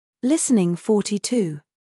Listening 42.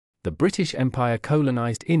 The British Empire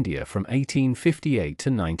colonized India from 1858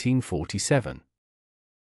 to 1947.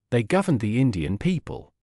 They governed the Indian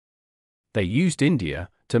people. They used India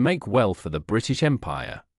to make wealth for the British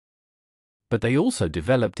Empire. But they also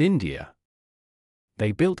developed India.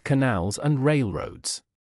 They built canals and railroads.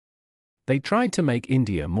 They tried to make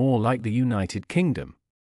India more like the United Kingdom.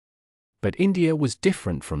 But India was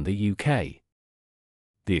different from the UK.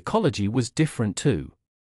 The ecology was different too.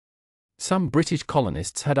 Some British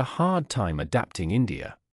colonists had a hard time adapting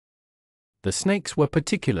India. The snakes were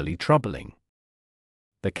particularly troubling.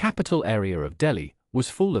 The capital area of Delhi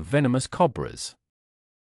was full of venomous cobras.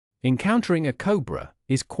 Encountering a cobra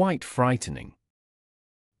is quite frightening.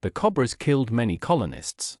 The cobras killed many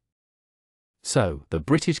colonists. So, the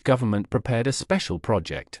British government prepared a special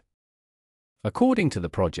project. According to the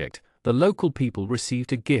project, the local people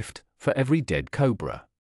received a gift for every dead cobra.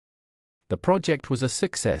 The project was a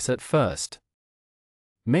success at first.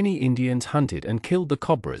 Many Indians hunted and killed the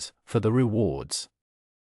cobras for the rewards.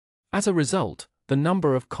 As a result, the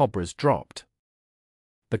number of cobras dropped.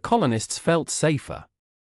 The colonists felt safer.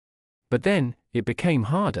 But then, it became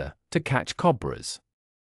harder to catch cobras.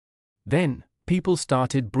 Then, people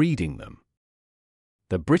started breeding them.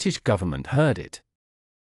 The British government heard it.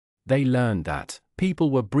 They learned that people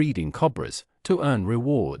were breeding cobras to earn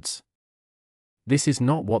rewards. This is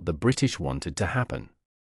not what the British wanted to happen.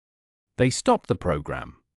 They stopped the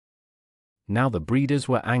program. Now the breeders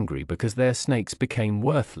were angry because their snakes became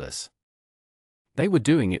worthless. They were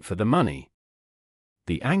doing it for the money.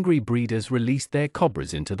 The angry breeders released their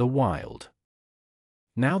cobras into the wild.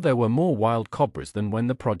 Now there were more wild cobras than when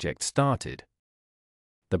the project started.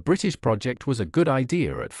 The British project was a good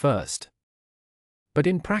idea at first. But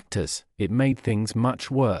in practice, it made things much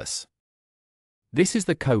worse. This is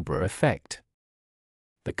the cobra effect.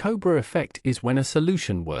 The cobra effect is when a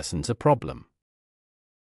solution worsens a problem.